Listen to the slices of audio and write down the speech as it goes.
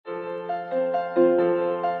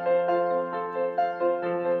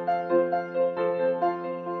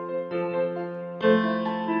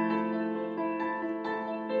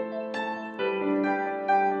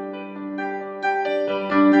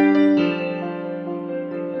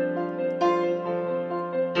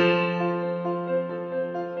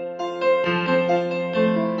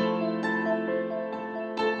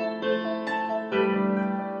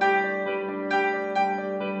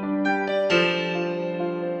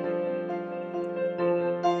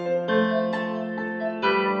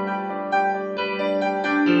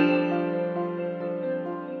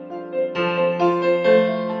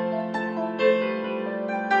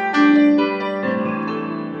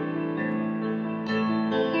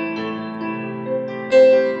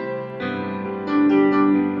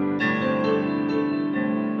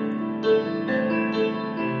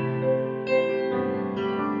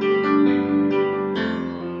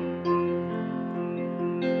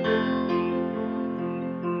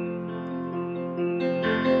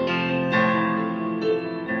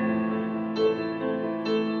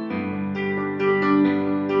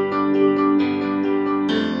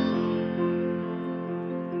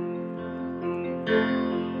Well,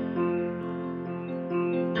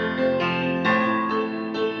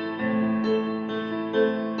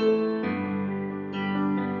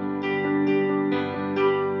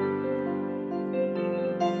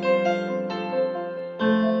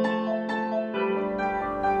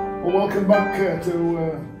 welcome back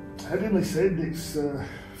to Headingley, Syd. It's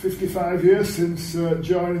 55 years since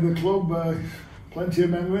joining the club. Plenty of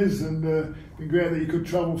memories, and been great that you could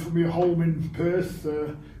travel from your home in Perth,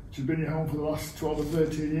 which has been your home for the last 12 or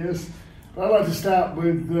 13 years. But I'd like to start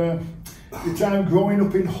with your time growing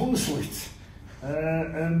up in Hunslet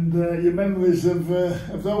and your memories of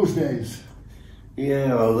those days.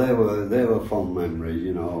 Yeah, well, they were fun memories,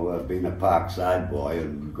 you know, being a Parkside boy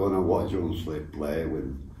and going to watch Hunslet play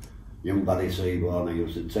with young Barry Seaborn. I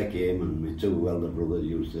used to take him, and my two elder brothers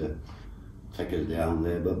used to take us down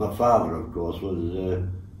there. But my father, of course, was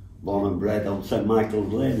born and bred on St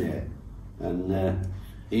Michael's Lane here, and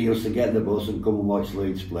he used to get the bus and come and watch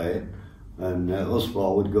Leeds play, and us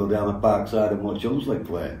four would go down to Parkside and watch Hunslet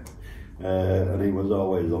play. And he was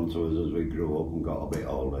always on to us as we grew up and got a bit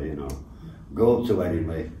older, you know. Go to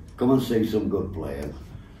Headingley, come and see some good players,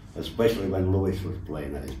 especially when Lewis was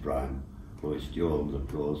playing at his prime, Lewis Jones, of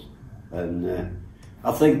course. And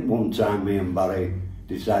I think one time me and Barry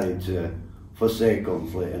decided to forsake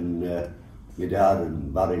Hunslet, and my dad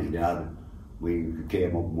and Barry's dad, we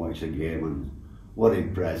came up and watched the game and were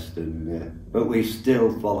impressed, and but we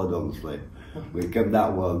still followed Hunslet. We came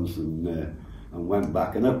that once and went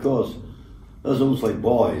back, and of course, as Hunslet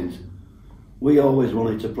boys, we always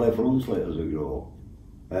wanted to play for Hunslet as we grew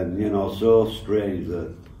up. And you know, so strange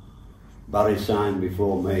that Barry signed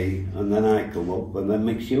before me, and then I come up, and then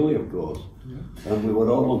Mick Shuey, of course. Yeah. And we were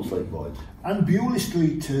all Hunslet boys. And Bewley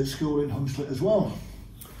Street School in Hunslet as well.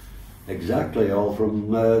 Exactly, all from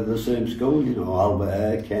the same school, you know, Albert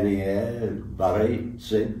Eyre, Kenny Eyre, Barry,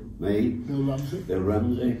 Syd, me, Bill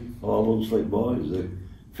Ramsey, all Hunslet boys that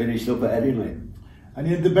finished up at Headingley. And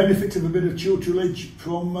he had the benefit of a bit of tutelage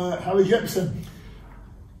from Harry Jepson.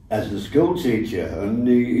 As the school teacher, and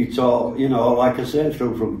he taught, you know, like I said,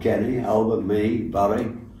 through from Kenny, Albert, me,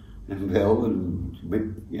 Barry, and Bill, and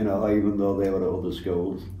you know, even though they were at other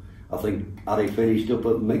schools. I think Harry finished up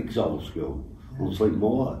at Mick's old school, Hunslet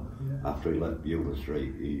Moor, after he left Bewley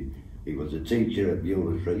Street. He was a teacher at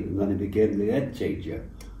Bewley Street, and then he became the head teacher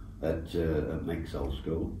at Mick's old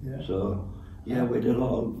school. Yeah. So, yeah, we did a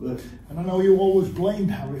lot of... And I know you always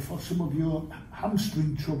blamed Harry for some of your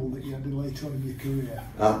hamstring trouble that you had later on in your career.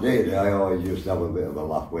 I did. I always used to have a bit of a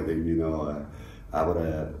laugh with him, you know.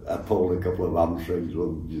 I pulled a couple of hamstrings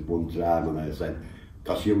one time, and I said,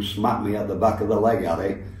 "'Cause you smacked me at the back of the leg,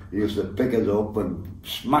 Harry." He used to pick us up and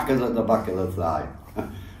smack us at the back of the thigh.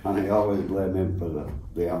 And he always blamed him for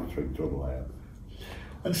the hamstring trouble I had.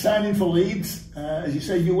 And signing for Leeds, as you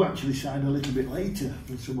say, you actually signed a little bit later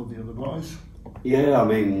than some of the other boys. Yeah, I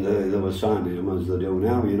mean, they were signing them as they do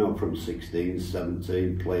now, you know, from 16,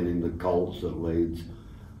 17, playing in the Colts at Leeds.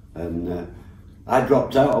 And I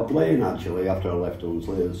dropped out of playing, actually, after I left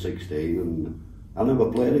Hunslet at 16, and I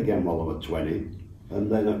never played again while I was 20.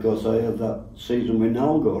 And then, of course, I had that season with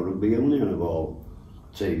Nalgo, Rugby Union of all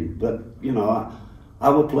teams. But, you know, I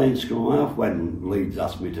was playing scrum half when Leeds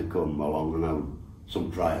asked me to come along and have some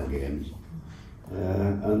trial games.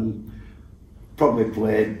 And probably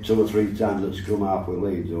played 2 or 3 times at scrum half with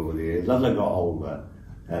Leeds over the years. As I got older,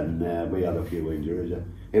 and we had a few injuries,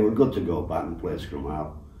 it was good to go back and play scrum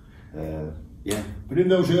half. Yeah. But in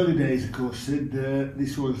those early days, of course, Syd,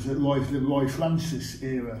 this was the Roy Francis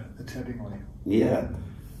era at Headingley. Yeah,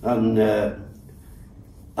 and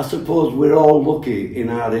I suppose we're all lucky in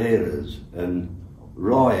our eras, and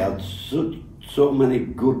Roy had so many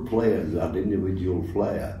good players that had individual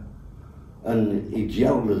flair, and he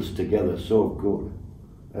gelled us together so good.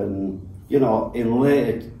 And you know, in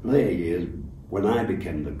later years, when I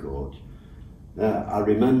became the coach, I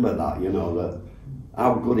remember that, you know, that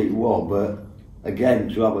how good it was. But again,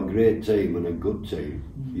 to have a great team and a good team,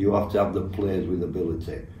 you have to have the players with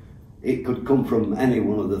ability. It could come from any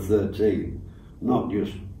one of the 13, not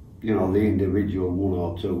just, you know, the individual 1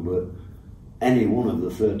 or 2, but any one of the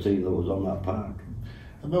 13 that was on that park.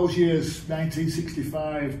 And those years,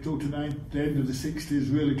 1965 through to the end of the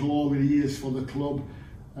 60s, really glory years for the club.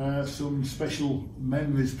 Some special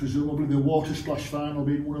memories, presumably the water splash final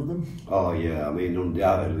being one of them. Oh yeah, I mean,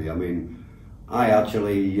 undoubtedly. I mean, I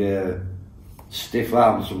actually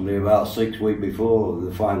stiff-armed somebody about 6 weeks before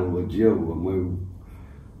the final was due,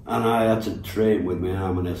 and I had to train with my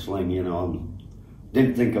arm in a sling, you know, and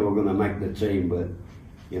didn't think I was going to make the team, but,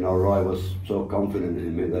 you know, Roy was so confident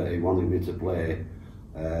in me that he wanted me to play.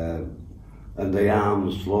 And the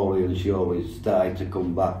arms slowly and surely started to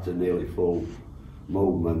come back to nearly full.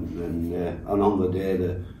 movement, and on the day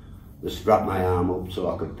they strapped my arm up so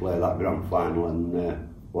I could play that grand final, and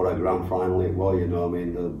what a grand final it was, you know. I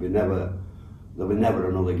mean, there'll be never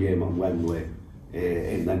another game at Wembley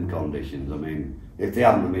in them conditions. I mean, if they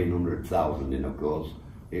hadn't been 100,000 in, of course,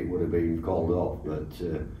 it would have been called off, but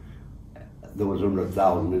there was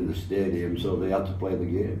 100,000 in the stadium, so they had to play the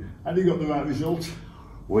game. And you got the right result?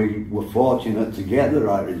 We were fortunate to get the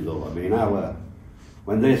right result. I mean,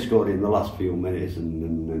 when they scored in the last few minutes,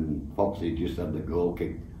 and Foxy just had the goal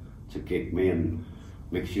kick to kick me, and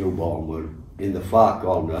Mick Shoeborn were in the far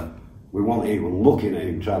corner. We weren't even looking at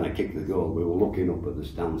him trying to kick the goal. We were looking up at the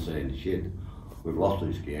stand saying, shit, we've lost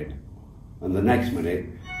this game. And the next minute,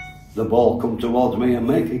 the ball come towards me and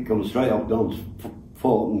make it come straight up Don's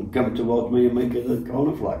foot and come towards me and make it a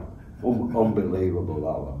corner flag. Unbelievable,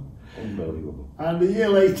 that one. Unbelievable. And a year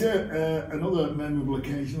later, another memorable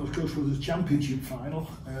occasion, of course, was the championship final.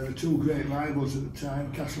 The two great rivals at the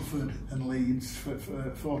time, Castleford and Leeds,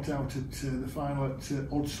 fought out at the final at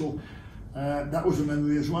Hunslet. That was a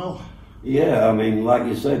memory as well. Yeah, I mean, like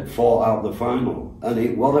you said, fought out the final, and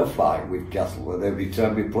it was a fight with Castleford every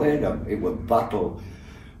time we played them. It was battle,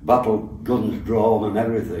 guns drawn and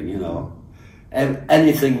everything, you know.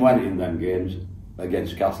 Anything went in them games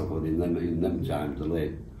against Castleford in them times, the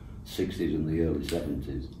late 60s and the early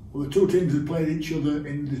 70s. Well, the two teams had played each other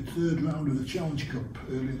in the third round of the Challenge Cup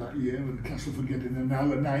earlier that year, and Castleford getting a now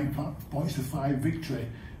a 9 points to 5 victory.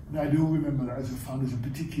 And I do remember that as a fan as a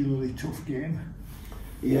particularly tough game.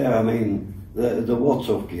 Yeah, I mean, there were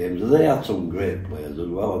tough games. They had some great players as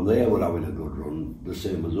well, and they were having a good run, the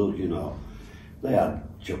same as us, you know. They had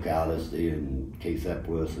Chuck Hardesty and Keith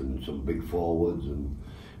Epworth and some big forwards, and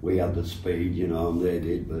we had the speed, you know, and they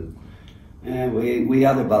did, but yeah, we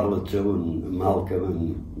had a battle or two, and Malcolm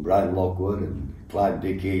and Brian Lockwood and Clyde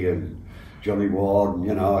Dickey and Johnny Ward, and,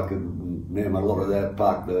 you know, I could name a lot of their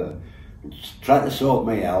pack there. Tried to sort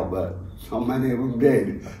me out, but so many of them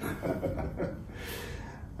did.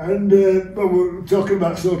 And well, we're talking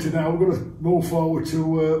about sorting out. We're going to move forward to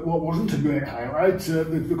what wasn't a great highlight,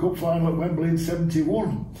 the cup final at Wembley in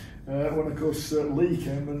 '71, when of course Leigh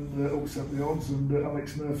came and upset the odds, and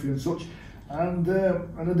Alex Murphy and such, and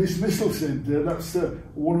a dismissal, Syd. That's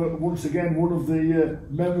once again one of the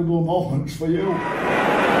memorable moments for you.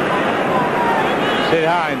 Syd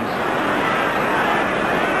Hynes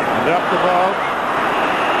dropped the ball.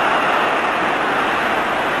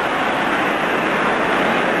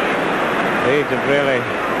 Leeds have really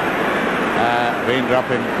been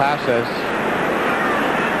dropping passes.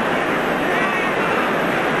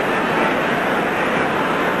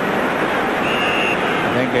 I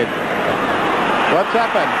think what's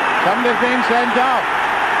happened? Somebody's been sent off.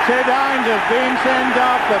 Syd Hynes has been sent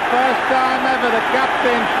off. The first time ever the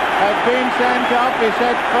captain has been sent off. He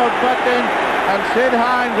said for Button, and Syd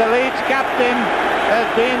Hynes, the Leeds captain, has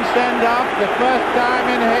been sent off. The first time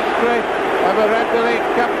in history of a Rugby League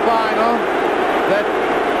Cup final that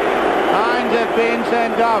Hynes had been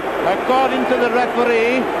sent off. According to the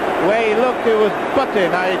referee, where he looked, it was Button.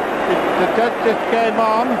 The touch just came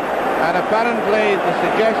on, and apparently the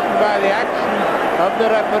suggestion by the action of the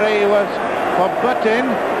referee was for Button,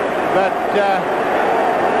 but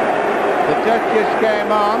the touch just came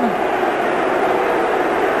on,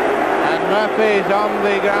 and Murphy is on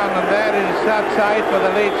the ground, and there is a sad sight for the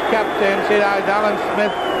Leeds captain. Syd Hynes. Alan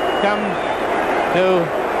Smith come to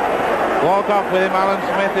walk off with him. Alan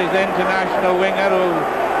Smith is the international winger who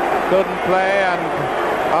couldn't play, and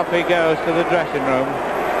off he goes to the dressing room.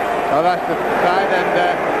 Well, that's the side, and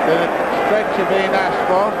the stretcher being asked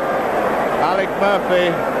for. Alec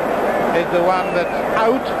Murphy is the one that's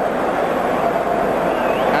out,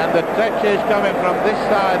 and the stretcher is coming from this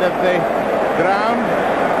side of the ground.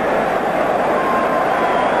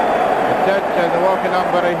 The judge is walking on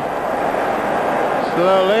very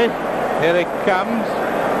slowly. Here it comes.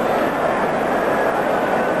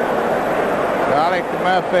 So Alec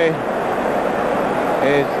Murphy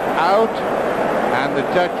is out, and the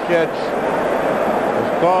judge was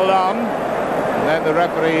called on, and then the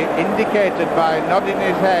referee indicated by nodding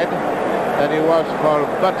his head that he was for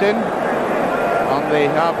Button on the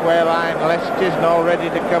halfway line. Leicesters now ready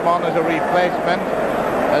to come on as a replacement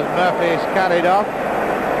as Murphy is carried off.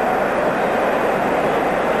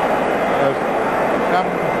 Some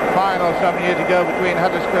final some years ago between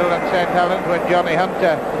Huddersfield and St Helens when Johnny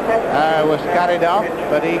Hunter was carried off,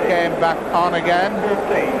 but he came back on again.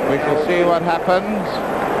 We shall see what happens.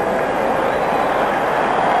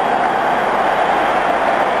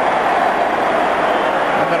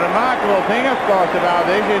 And the remarkable thing, of course, about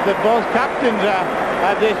this is that both captains are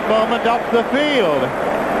at this moment off the field.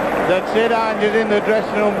 That Syd Hynes is in the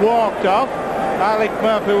dressing room, walked off. Alex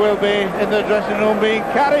Murphy will be in the dressing room being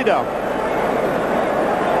carried off.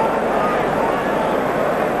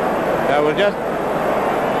 So we'll just...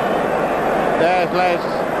 There's Les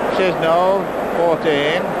Chisnall, 14,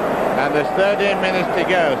 and there's 13 minutes to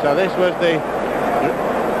go. So this was the...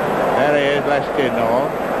 There he is, Les Chisnall.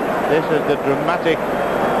 This is the dramatic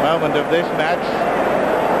moment of this match.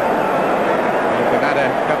 You can add a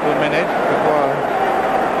couple of minutes before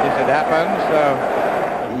this had happened, so...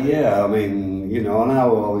 Yeah, I mean, you know, and I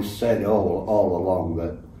always said all along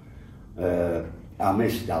that I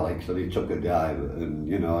missed Alex and he took a dive, and,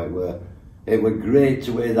 you know, it were great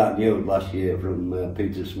to hear that news last year from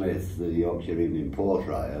Peter Smith, the Yorkshire Evening Post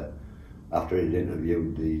writer, after he'd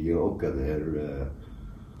interviewed the hooker there,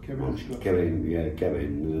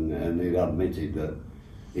 Kevin, and he'd admitted that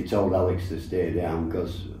he told Alex to stay down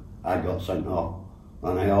because I got sent off,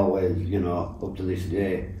 and I always, you know, up to this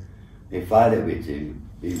day, if I'd have hit him,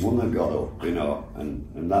 he wouldn't have got up, you know,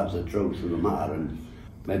 and that's the truth of the matter, and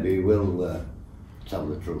maybe he will tell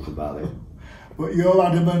the truth about it. But you're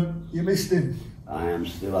adamant you missed him. I am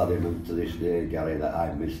still adamant to this day, Gary, that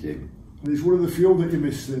I missed him. And he's one of the few that you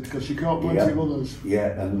missed it, because you caught plenty of others.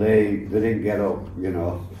 Yeah, and they didn't get up, you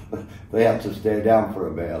know. They had to stay down for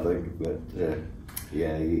a bit, I think, but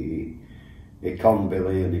yeah, he conned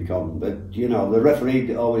Billy and he conned, but, you know, the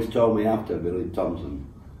referee always told me after, Billy Thompson,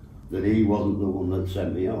 that he wasn't the one that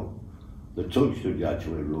sent me off. The touch judge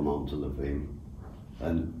actually run onto the field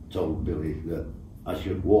and told Billy that I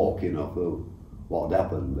should walk, you know, for what had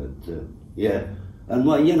happened. But yeah, and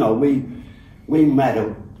well, you know, we met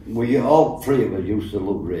up. We all three of us used to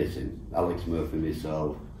love racing. Alex Murphy,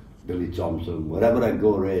 myself, Billy Thompson. Wherever I'd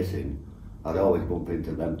go racing, I'd always bump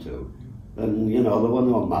into them two. And you know, there were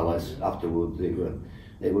no malice afterwards. They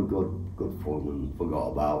were good fun and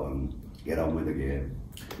forgot about and get on with the game.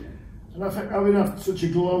 Yeah. And I think having had such a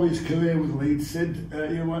glorious career with Leeds, Syd,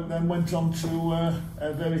 you then went on to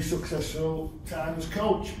a very successful time as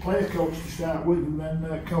coach, player coach to start with, and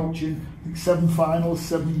then coaching, I think 7 finals,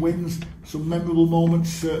 7 wins, some memorable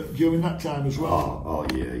moments during that time as well. Oh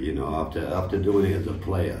yeah, you know, after doing it as a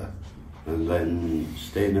player, and then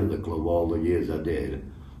staying at the club all the years I did,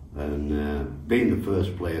 and being the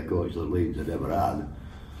first player coach that Leeds had ever had,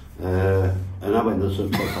 and having the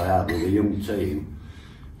success I had with a young team.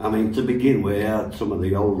 I mean, to begin with, I had some of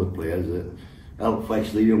the older players that helped fetch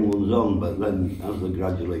the young ones on, but then as they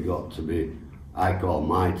gradually got to be, I call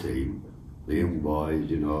my team, the young boys,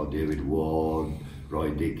 you know, David Ward, Roy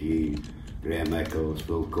Dickey, Graham Eccles,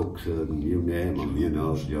 Phil Cookson, you name them, you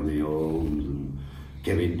know, Johnny Holmes and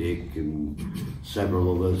Kevin Dick and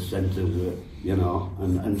several other centres that, you know,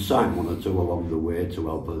 and signed 1 or 2 along the way to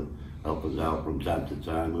help us out from time to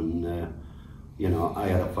time, and you know, I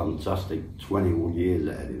had a fantastic 21 years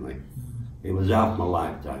ahead of me. It was half my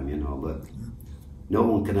lifetime, you know, but no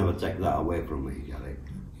one can ever take that away from me, Gary.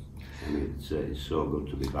 And it's so good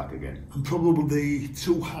to be back again. And probably the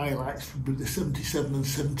 2 highlights would be the 77 and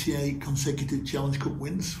 78 consecutive Challenge Cup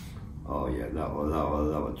wins. Oh yeah, that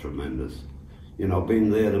was tremendous. You know, being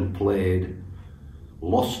there and played,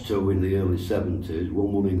 lost 2 in the early 70s,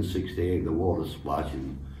 won 1 in 68, the water splash,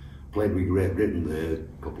 and played with Great Britain there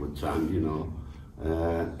a couple of times, you know.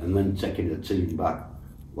 And then taking the team back,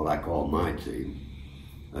 what I call my team.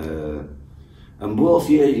 And both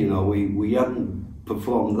years, you know, we hadn't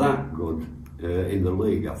performed that good in the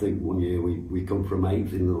league. I think one year we come from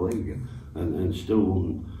 8th in the league and still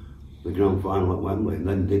won the grand final at Wembley, and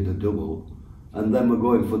then did the double. And then we're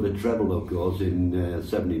going for the treble, of course, in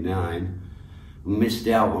 79. Missed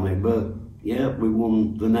out on it, but yeah, we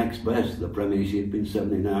won the next best, the Premiership in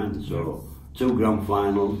 79. So 2 grand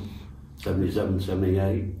finals, 77,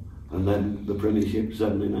 78, and then the Premiership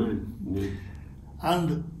 79. Yeah.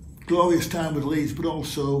 And glorious time with Leeds, but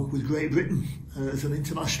also with Great Britain as an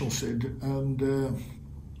international, Syd, and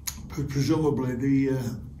presumably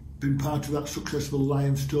been part of that successful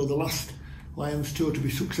Lions Tour, the last Lions Tour to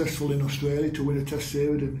be successful in Australia, to win a Test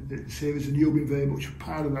series, and you've been very much a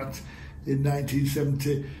part of that in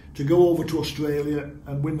 1970, to go over to Australia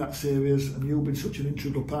and win that series, and you've been such an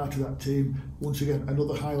integral part of that team. Once again,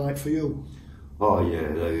 another highlight for you. Oh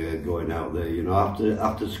yeah, going out there, you know,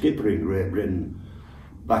 after skippering Great Britain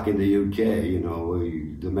back in the UK, you know,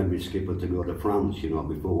 the memory skipper to go to France, you know,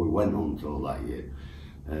 before we went on tour that year.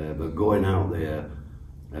 But going out there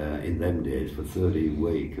in them days for 13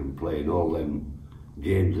 weeks and playing all them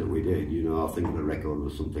games that we did, you know, I think the record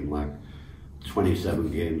was something like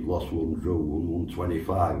 27 games, lost 1, drew 1, won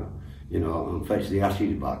 25, you know, and fetched the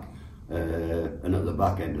Ashes back. And at the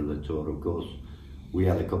back end of the tour, of course, we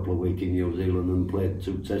had a couple of weeks in New Zealand and played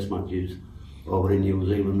 2 Test matches over in New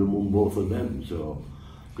Zealand and won both of them. So,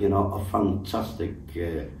 you know, a fantastic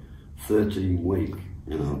 13 week,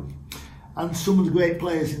 you know. And some of the great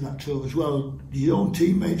players in that tour as well. Your own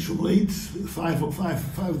teammates from Leeds, five of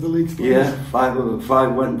the Leeds players. Yeah,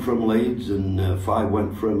 five went from Leeds, and 5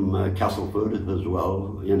 went from Castleford as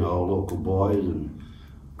well. You know, local boys, and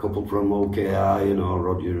a couple from OKI. You know,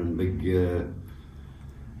 Roger and the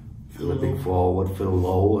big forward Phil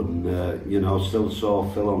Lowe, and you know, still saw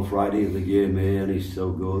Phil on Friday at the game here, and he's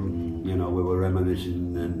still good. And you know, we were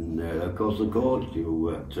reminiscing, and of course the coach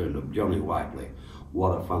who turned up, Johnny Whiteley.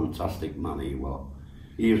 What a fantastic man he was.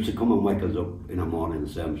 He used to come and wake us up in the morning and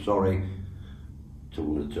say, I'm sorry to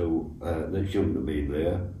one or two that shouldn't have been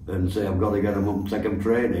there, and say, I've got to get them up and take them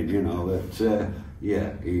training, you know. But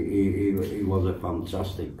yeah, he was a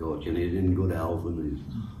fantastic coach, and he's in good health, and he's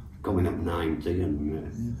coming up 90,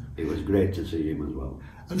 and it was great to see him as well.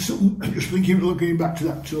 And just thinking, looking back to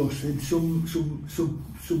that tour, Syd, some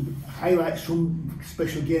highlights, some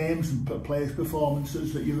special games and players'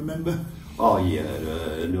 performances that you remember? Oh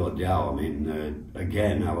yeah, no doubt. I mean,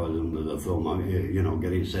 again, I was under the thumb, you know,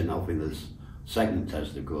 getting sent off in the second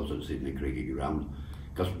test, of course, at Sydney Cricket Ground,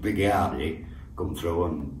 because Big Hardy come through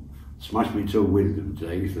and smashed me 2 wisdom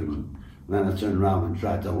teeth, and then I turned around and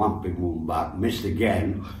tried to lamp him one back, missed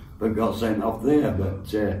again, but got sent off there.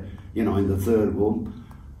 But you know, in the third one,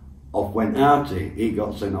 off went Artie. He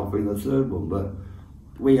got sent off in the third one. But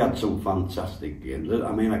we had some fantastic games.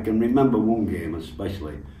 I mean, I can remember one game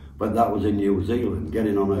especially, but that was in New Zealand,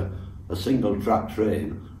 getting on a single track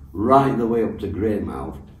train right the way up to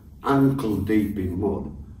Greymouth, ankle deep in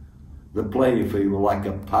mud. The playing field was like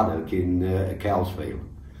a paddock in a cow's field,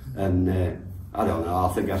 and I don't know, I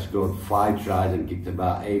think I scored 5 tries and kicked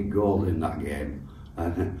about 8 goals in that game.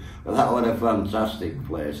 And that was a fantastic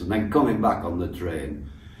place. And then coming back on the train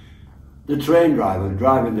driver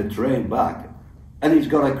driving the train back, and he's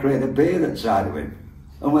got a crate of beer outside of him,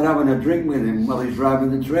 and we're having a drink with him while he's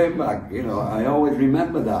driving the train back. You know, I always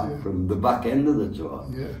remember that from the back end of the tour.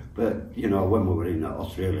 Yeah. But you know, when we were in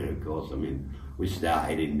Australia, of course, I mean, we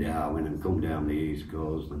started in Darwin and come down the East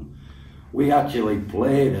Coast, and we actually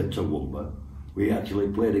played at Toowoomba. We actually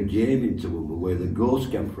played a game in Toowoomba where the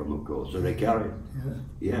Ghost came from, of course, so they carried.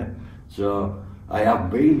 Yeah. So I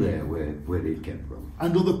have been there where it came from.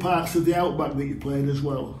 And other parts of the Outback that you played as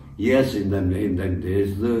well? Yes, in them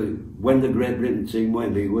days. When the Great Britain team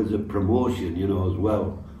went, it was a promotion, you know, as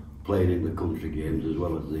well. Played in the country games as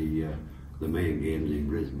well as the main games in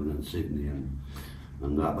Brisbane and Sydney and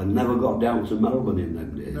that. But never got down to Melbourne in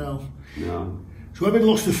them days. No. So having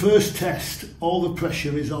lost the first test, all the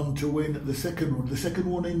pressure is on to win the second one. The second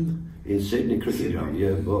one in Sydney Cricket Ground,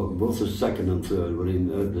 yeah. Both the second and third were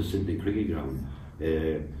in the Sydney Cricket Ground.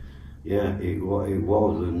 Yeah, it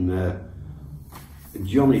was, and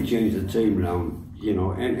Johnny changed the team round. You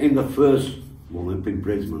know, in the first one up in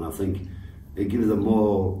Brisbane, I think it gave the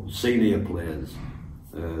more senior players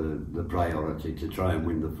the priority to try and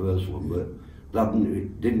win the first one, but that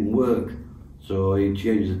didn't work. So he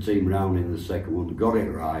changed the team round in the second one, got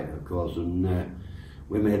it right, of course, and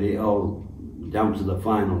we made it all down to the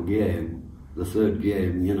final game, the third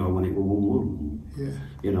game, you know, when it was 1-1. Yeah.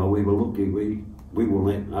 You know, we were lucky, we won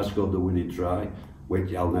it. I scored the winning try,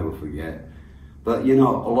 which I'll never forget. But, you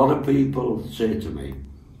know, a lot of people say to me,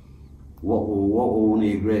 what were one of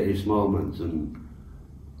your greatest moments? And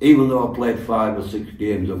even though I played 5 or 6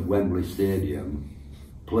 games at Wembley Stadium,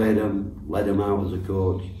 played them, led them out as a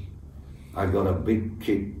coach, I got a big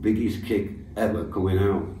kick, biggest kick ever coming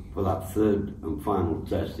out for that third and final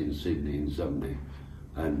test in Sydney in 70.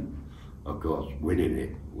 And of course, winning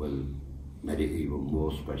it made it even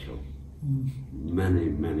more special.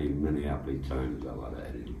 Many happy times I've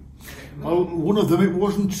had it. Well, one of them, it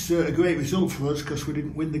wasn't a great result for us because we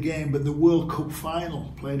didn't win the game, but the World Cup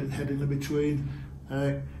final played at Headingley between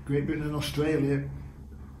Great Britain and Australia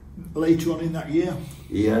later on in that year.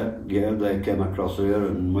 Yeah, they came across here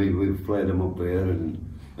and we've played them up here,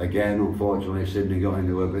 and again, unfortunately, Sydney got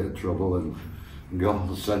into a bit of trouble and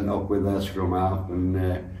got sent up with their scrum half. And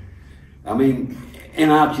I mean,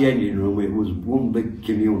 in our changing room, it was one big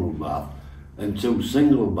communal bath and 2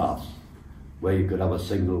 single baths, where you could have a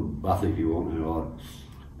single bath if you wanted,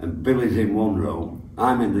 and Billy's in one room,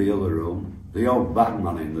 I'm in the other room, the old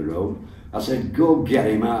bagman in the room. I said, go get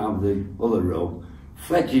him out of the other room,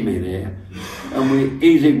 fetch him in here, and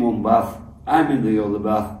he's in one bath, I'm in the other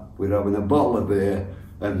bath, we're having a bottle of beer,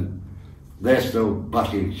 and they're still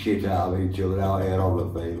bashing shit out of each other out here on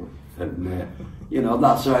the field. And you know,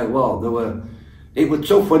 that's how it was. It was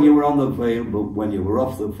tough when you were on the field, but when you were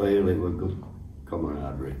off the field, it was good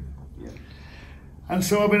camaraderie. Yeah. And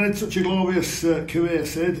so I've had such a glorious career,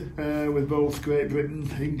 Syd, with both Great Britain,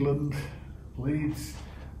 England, Leeds,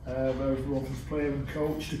 both as player and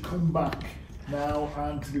coach, to come back now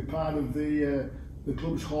and to be part of the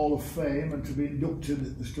club's Hall of Fame and to be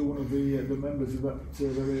inducted as to one of the members of that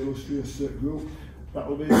very illustrious group. That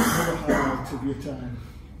will be another highlight of your time.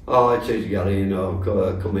 Oh, it is, Gary, you know,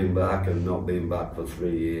 coming back and not being back for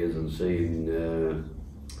 3 years and seeing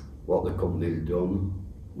what the company's done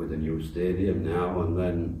with the new stadium now, and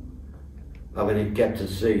then having it kept a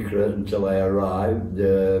secret until I arrived.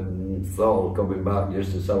 Thought of coming back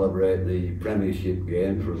just to celebrate the Premiership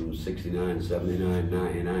game from 69, 79,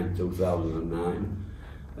 99, 2009,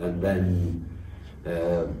 and then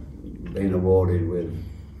being awarded with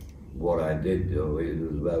what I did do. It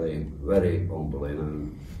was very, very humbling,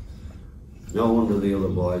 and no wonder the other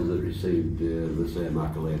boys that received the same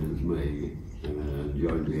accolade as me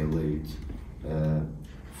joined the elite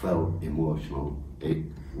felt emotional. It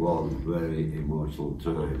was a very emotional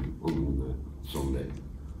time on Sunday,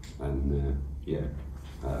 and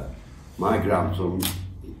my grandson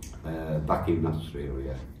back in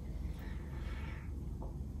Australia.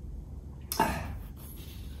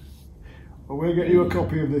 Well, we'll get you a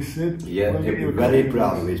copy of this, Syd. Yeah, we'll he'll be very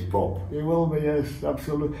proud of his pop. You will be, yes,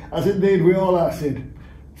 absolutely. As indeed we all are, Syd.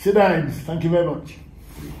 Syd Hynes, thank you very much.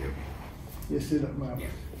 Thank you. Yes, Syd, at Mark. Yeah.